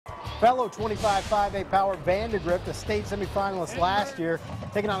Fellow 25-5A power Vandegrift, a state semifinalist last year,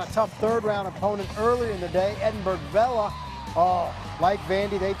 taking on a tough third-round opponent earlier in the day, Edinburg Vela. Oh, like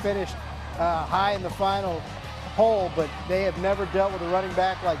Vandy, they finished high in the final hole, but they have never dealt with a running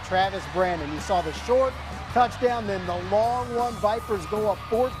back like Travis Brandon. You saw the short touchdown, then the long one. Vipers go up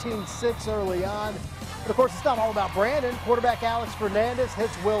 14-6 early on. But of course, it's not all about Brandon. Quarterback Alex Fernandez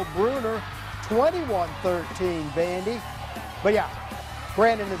hits Will Bruner, 21-13 Vandy. But yeah,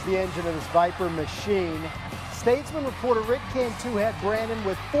 Brandon is the engine of this Viper machine. Statesman reporter Rick Cantu had Brandon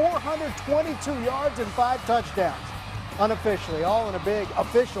with 422 yards and 5 touchdowns. Unofficially, all in a big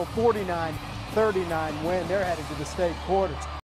official 49-39 win. They're headed to the state quarters.